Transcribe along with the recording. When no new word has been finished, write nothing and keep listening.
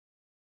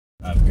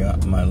I've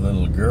got my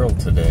little girl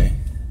today,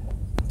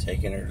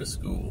 taking her to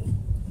school.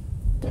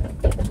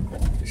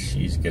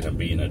 She's gonna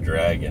be in a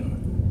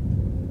dragon.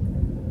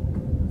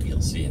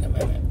 You'll see in a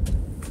minute.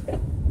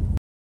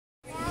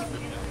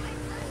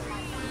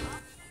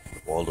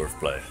 Waldorf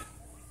play.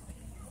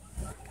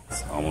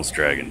 It's almost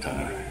dragon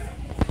time.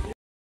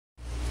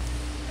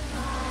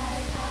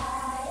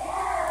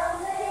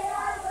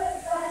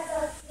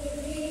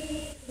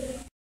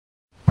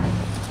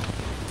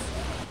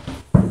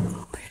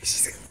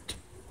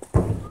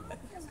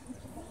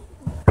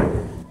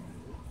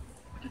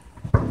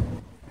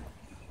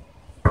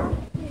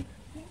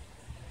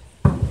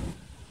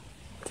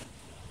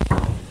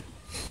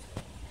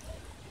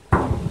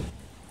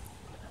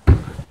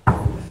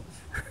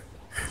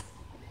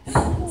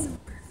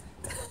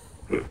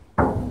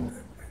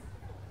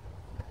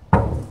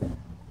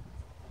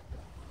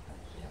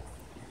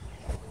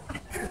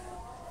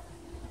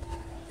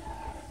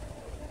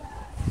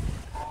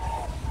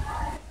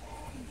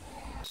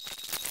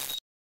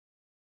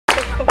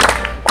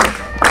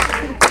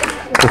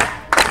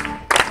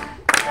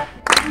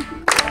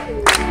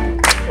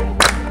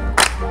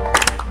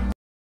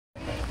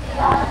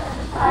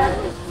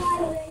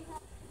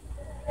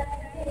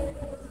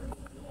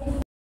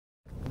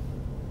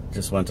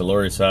 Just went to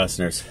Lori's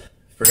Fasteners.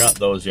 Forgot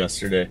those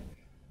yesterday.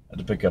 Had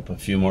to pick up a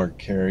few more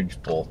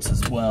carriage bolts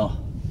as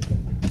well.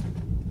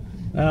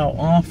 Now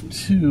off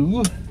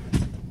to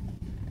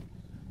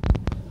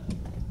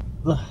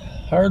the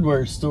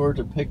hardware store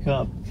to pick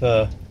up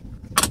a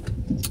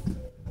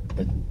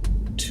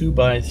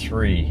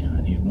 2x3.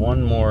 I need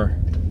one more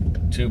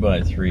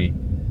 2x3.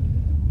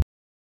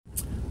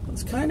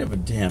 It's kind of a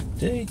damp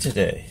day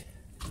today.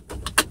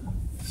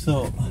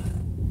 So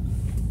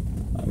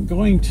I'm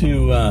going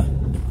to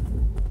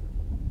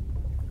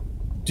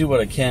do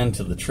what I can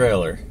to the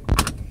trailer.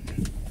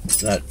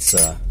 That's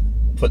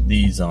put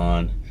these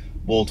on,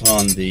 bolt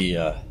on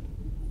the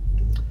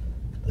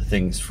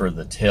things for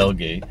the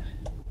tailgate.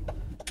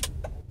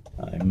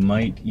 I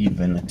might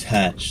even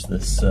attach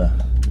this,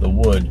 the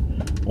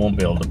wood. Won't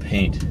be able to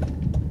paint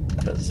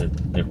because it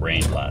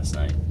rained last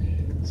night.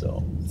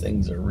 So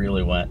things are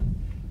really wet.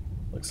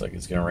 Looks like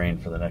it's gonna rain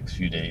for the next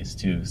few days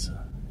too, so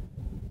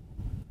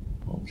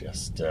we'll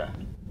just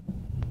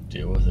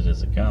deal with it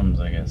as it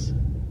comes, I guess.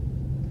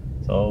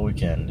 That's all we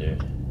can do.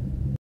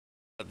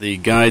 Got the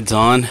guides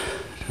on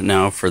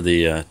now for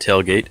the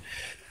tailgate.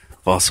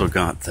 I've also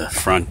got the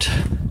front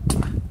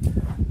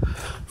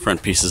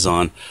pieces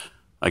on.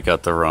 I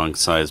got the wrong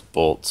size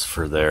bolts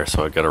for there,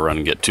 so I got to run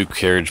and get 2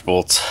 carriage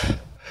bolts.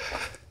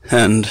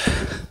 And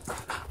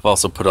I've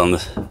also put on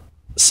the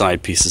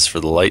side pieces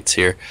for the lights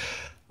here.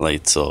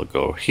 Lights will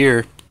go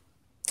here,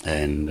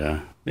 and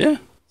yeah,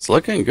 it's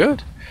looking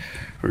good.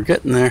 We're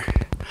getting there.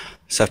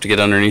 Just have to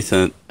get underneath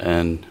it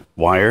and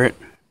wire it.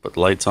 Put the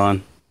lights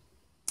on,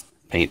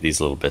 paint these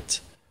little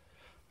bits.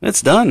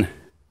 It's done.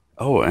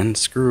 Oh, and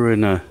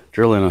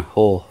drill in a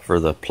hole for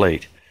the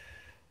plate.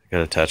 I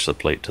gotta attach the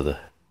plate to the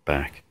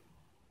back.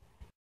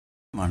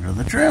 Under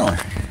the trailer.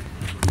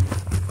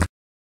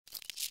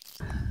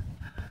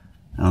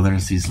 Now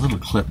there's these little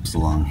clips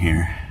along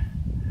here,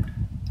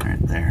 right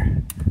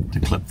there, to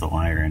clip the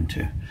wire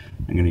into.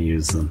 I'm gonna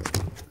use them.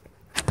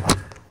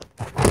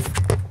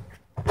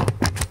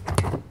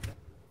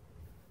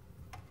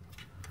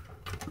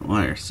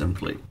 Wire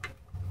simply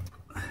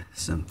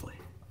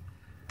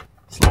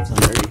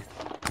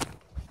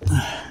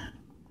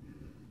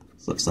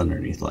slips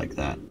underneath like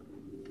that,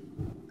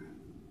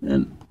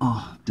 and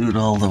oh, do it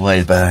all the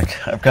way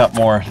back. I've got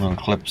more little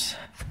clips.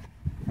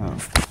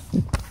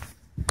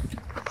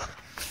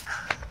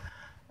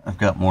 I've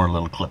got more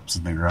little clips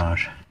in the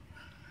garage.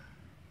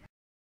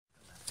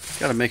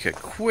 Got to make a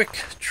quick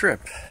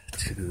trip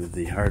to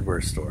the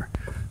hardware store.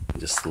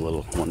 Just a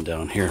little one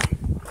down here.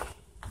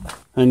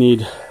 I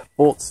need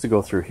bolts to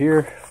go through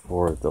here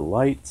for the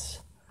lights.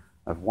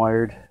 I've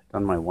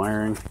done my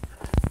wiring,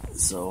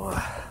 so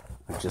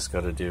I've just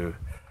got to do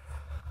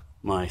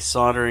my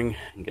soldering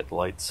and get the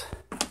lights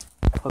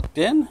hooked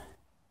in,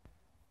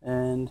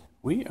 and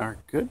we are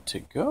good to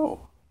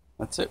go.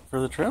 That's it for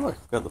the trailer.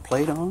 Got the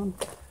plate on,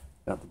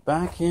 got the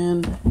back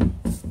in.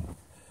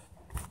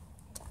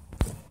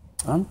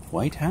 I'm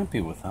quite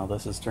happy with how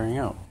this is turning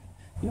out.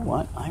 You know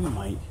what? I'm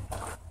going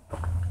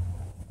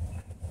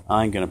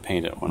to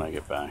paint it when I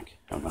get back.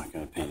 I'm not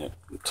going to paint it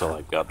until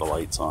I've got the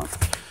lights on.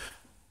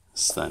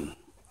 So then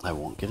I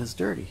won't get as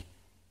dirty.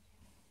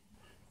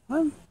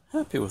 I'm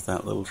happy with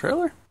that little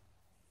trailer.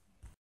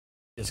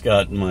 Just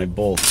got my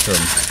bolts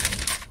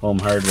from Home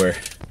Hardware.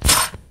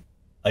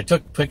 I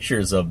took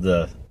pictures of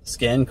the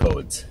scan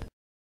codes.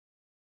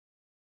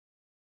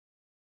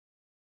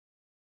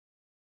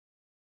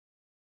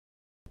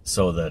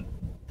 So that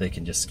they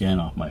can just scan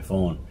off my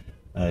phone.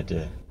 I had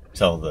to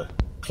tell the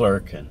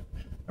clerk, and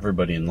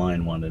everybody in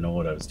line wanted to know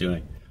what I was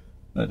doing.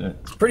 But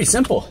it's pretty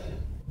simple.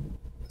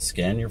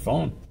 Scan your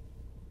phone.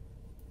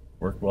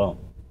 Worked well.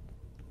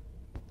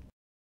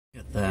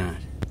 Look at that.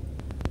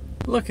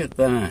 Look at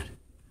that.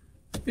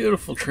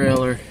 Beautiful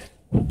trailer.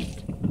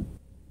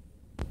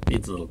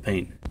 Needs a little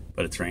paint,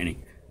 but it's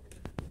raining.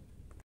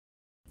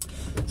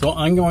 So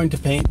I'm going to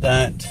paint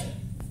that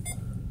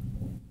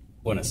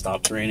when it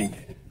stops raining.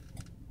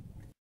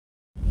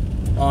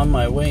 On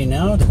my way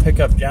now to pick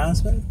up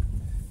Jasmine.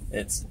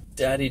 It's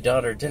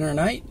daddy-daughter dinner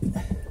night.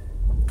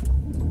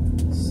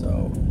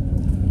 So,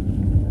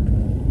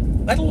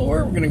 I don't know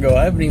where we're going to go.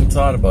 I haven't even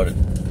thought about it.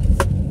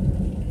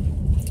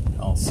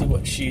 I'll see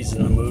what she's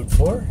in the mood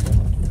for.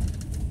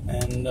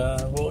 And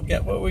we'll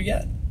get what we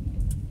get.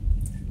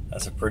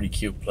 That's a pretty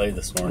cute play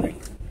this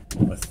morning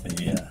with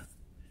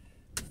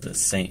the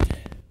Saint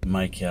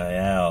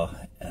Michael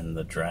and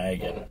the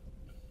dragon.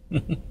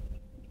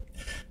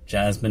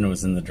 Jasmine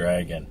was in the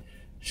dragon.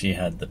 She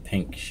had the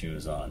pink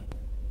shoes on,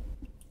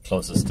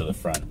 closest to the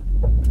front.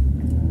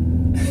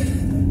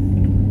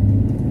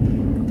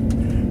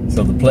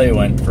 So the play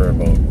went for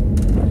about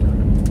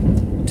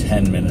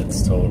 10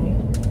 minutes total,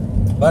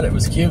 but it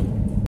was cute.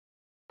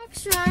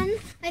 Next one,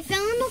 I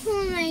fell in the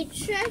hole and I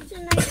tripped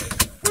and I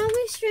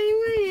probably sprained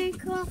my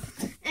ankle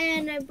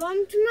and I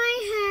bumped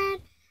my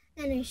head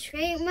and I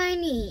scraped my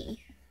knee.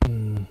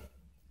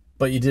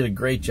 But you did a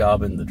great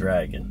job in the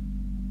dragon.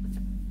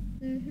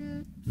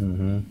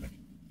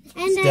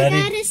 And Steady.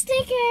 I got a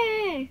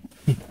sticker.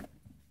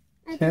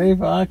 Terry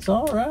Fox,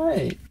 all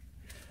right.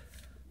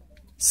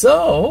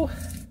 So,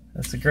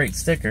 that's a great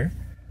sticker.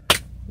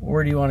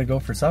 Where do you want to go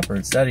for supper?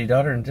 It's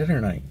daddy-daughter and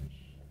dinner night.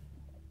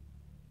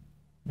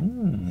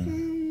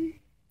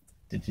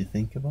 Did you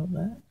think about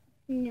that?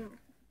 No.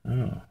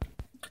 Oh.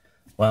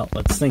 Well,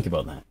 let's think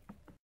about that.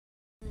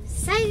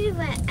 Decided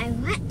what I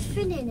want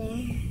for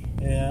dinner.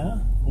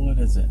 Yeah? What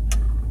is it?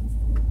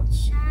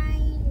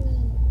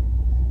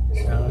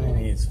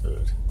 Chinese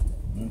food.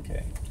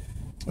 Okay.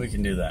 We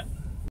can do that.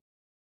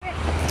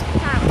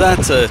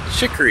 That's a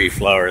chicory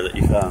flower that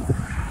you found.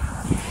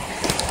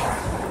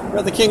 We're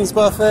at the King's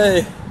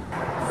Buffet.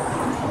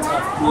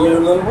 You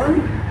little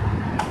one?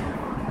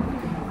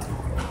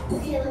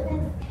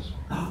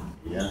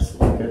 Yes,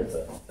 look at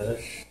the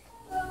fish.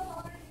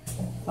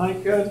 Hi,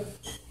 good. Look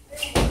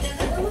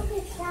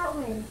at that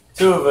one.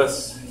 Two of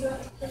us.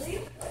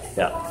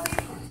 Yeah.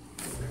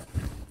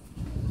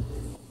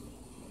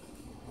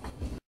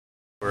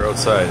 We're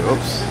outside.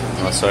 Oops.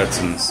 Outside it's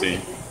in the sea.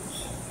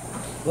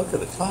 Look at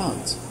the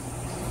clouds.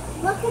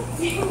 Look at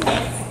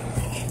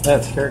this.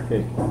 That's carrot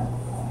cake. I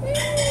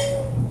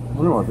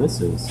wonder what this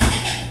is.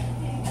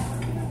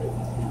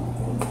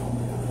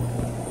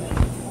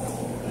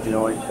 Do you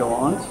know what you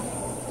want?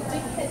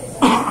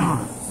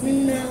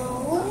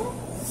 No.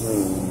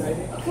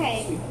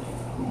 Okay.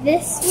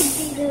 This would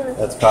be the...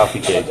 That's coffee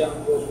cake.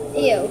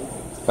 Ew.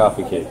 It's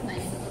coffee cake.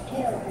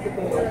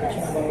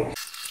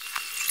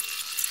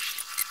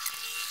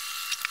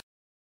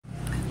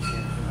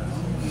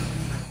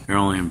 You're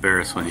only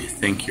embarrassed when you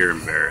think you're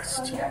embarrassed.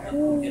 It's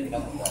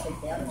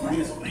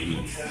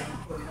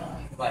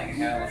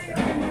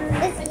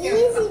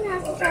easy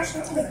not to touch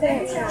into the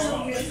camera.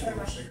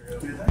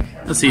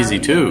 That's easy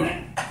too,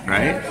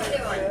 right?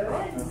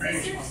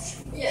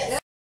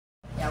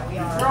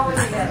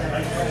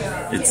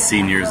 It's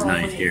seniors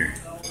night here.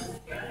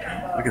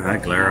 Look at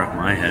that glare off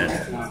my head.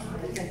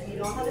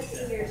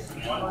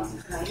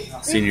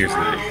 Seniors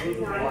night.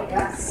 You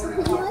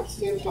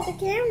watched into the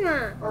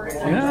camera.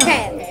 Yeah.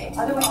 Okay.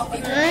 I'm gonna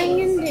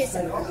do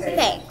something.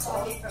 Okay.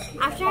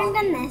 After I'm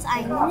done this,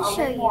 I'm gonna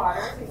show you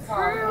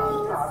how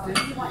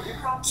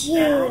to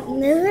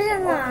move it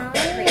along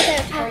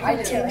without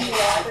talking to it.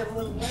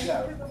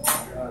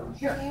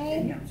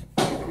 Okay.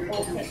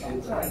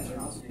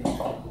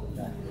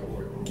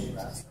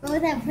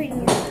 Without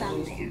putting this on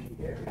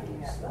there.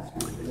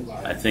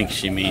 I think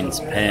she means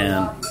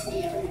pan.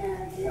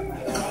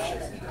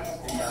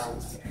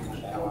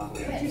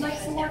 Would you like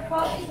some more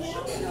coffee?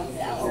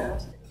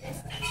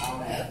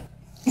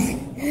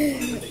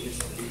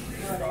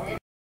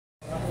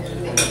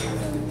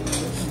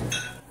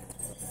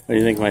 What do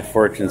you think my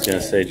fortune's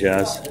gonna say,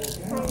 Jazz?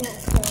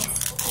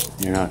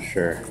 You're not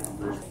sure.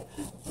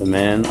 The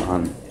man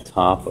on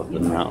top of the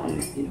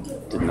mountain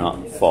did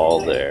not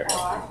fall there.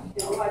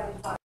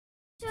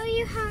 Show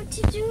you how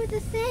to do the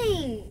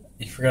thing.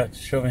 You forgot to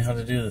show me how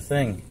to do the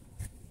thing.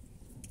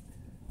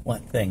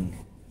 What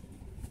thing?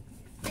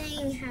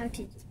 Saying how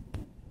to.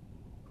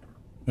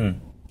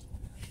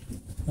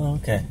 Oh,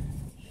 okay.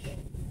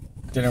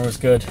 Dinner was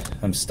good.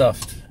 I'm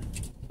stuffed.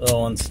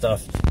 Little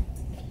unstuffed.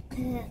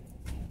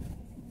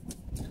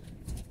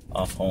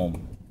 Off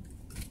home.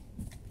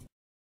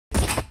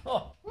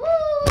 Oh. Ooh,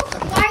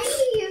 why are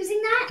you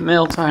using that?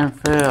 Mail time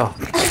fail.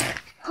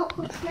 Oh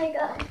my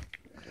god.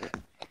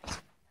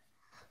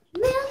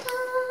 Mail time.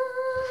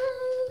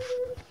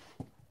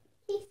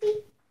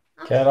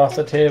 Cat off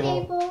the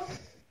table.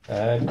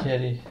 Bad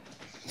kitty.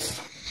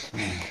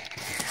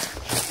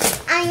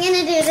 I'm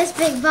gonna do this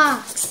big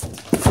box.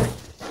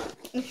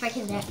 If I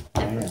can do it.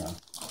 Yeah.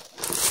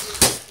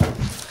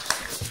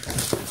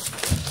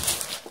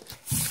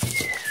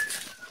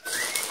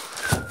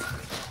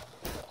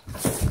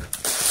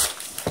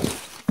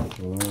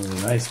 Ooh,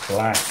 nice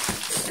black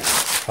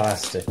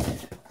plastic.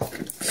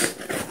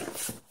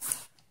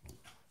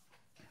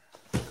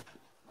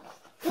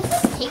 This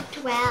is taped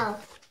well.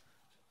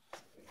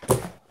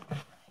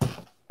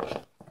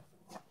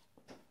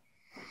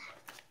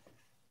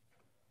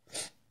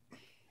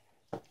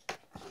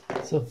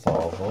 That's a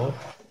Volvo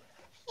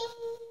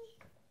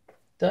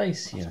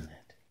dice unit.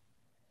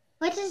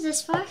 What is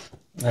this for?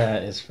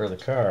 That is for the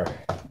car.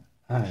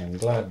 I am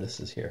glad this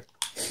is here.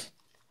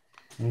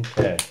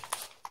 Okay.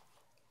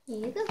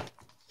 Here you go.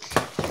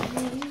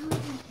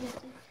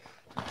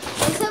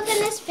 Let's open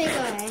this big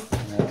one.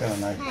 I got a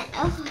knife.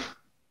 Oh.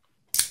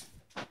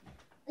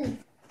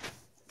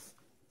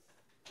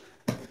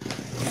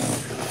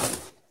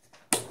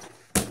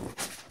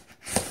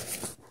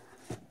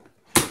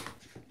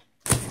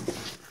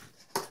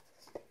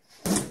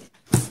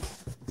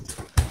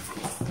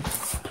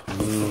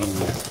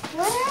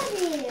 What are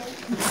these?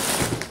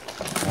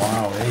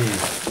 Wow,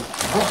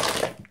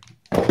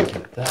 look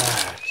at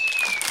that.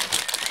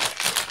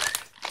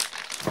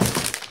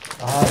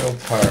 Auto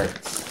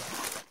parts.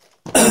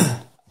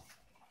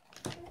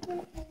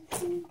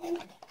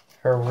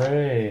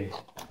 Hooray.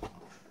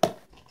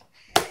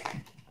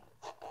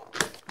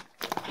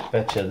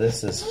 Betcha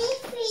this is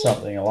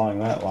something along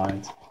that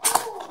lines.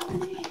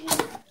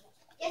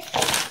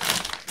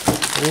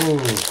 Ooh,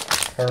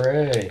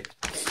 hooray.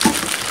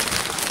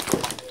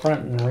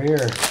 Front and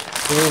rear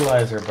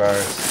stabilizer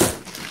bars.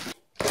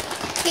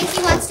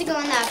 Casey wants to go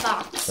in that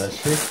box. Does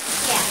she? Yeah.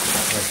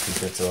 I bet she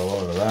gets a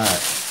load of that.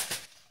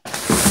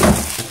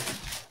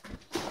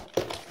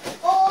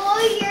 Oh,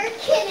 you're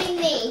kidding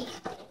me.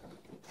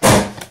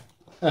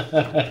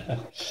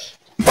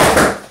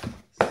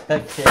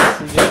 That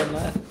Casey doing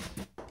that?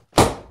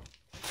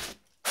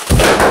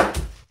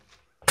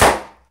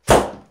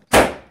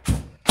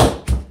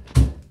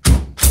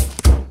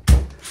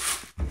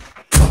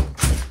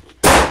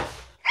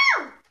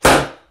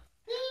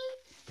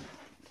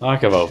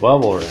 Talk about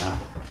bubble wrap.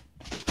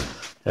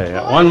 Okay,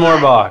 got one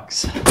more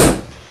box.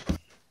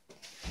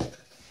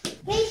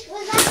 Grace,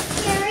 was that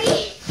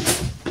scary?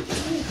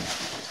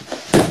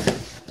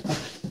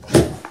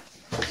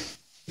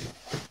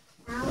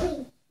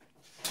 Owie.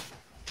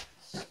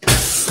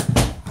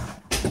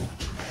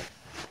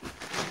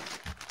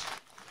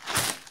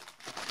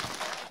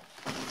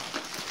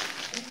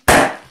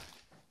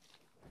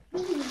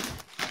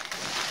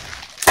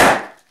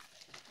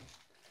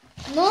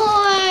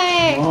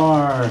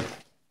 More.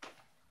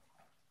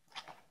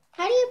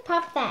 How do you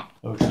pop that?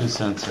 O2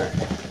 sensor.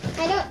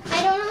 I don't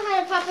know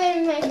how to pop it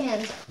in my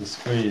hand. You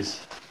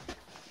squeeze.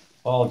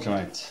 Ball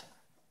joints.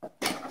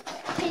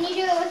 Can you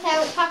do it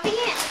without popping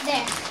it?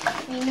 There.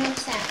 Remove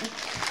sound.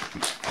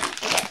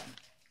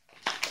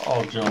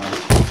 Ball joint.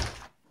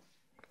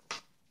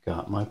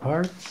 Got my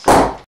parts.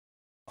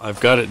 I've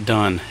got it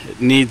done.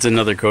 It needs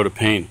another coat of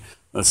paint.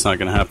 That's not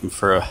going to happen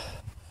for a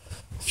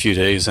few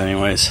days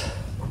anyways.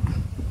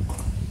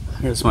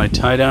 Here's my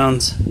tie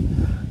downs.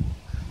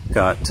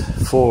 Got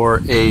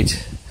 4,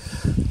 8,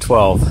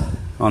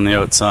 12 on the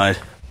outside.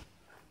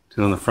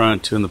 2 in the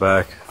front, 2 in the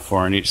back,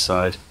 4 on each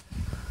side.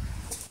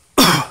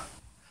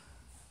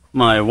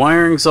 My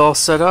wiring's all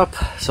set up,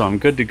 so I'm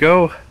good to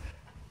go.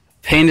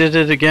 Painted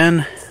it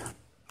again,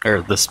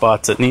 or the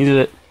spots that needed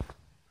it.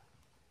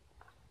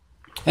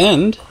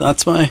 And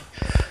that's my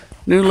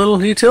new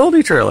little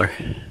utility trailer.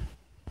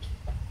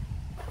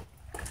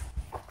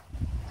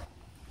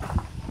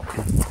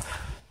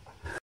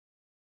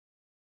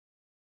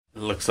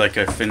 It looks like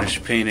I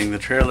finished painting the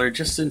trailer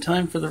just in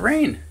time for the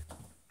rain.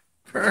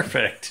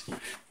 Perfect.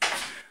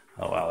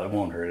 Oh wow, it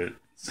won't hurt it.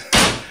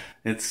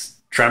 It's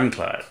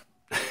trim-clad.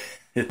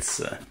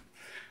 It's,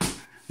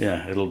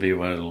 yeah, it'll be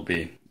what it'll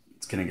be.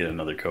 It's gonna get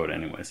another coat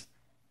anyways.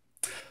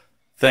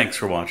 Thanks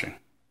for watching.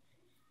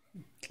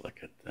 Look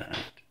at that.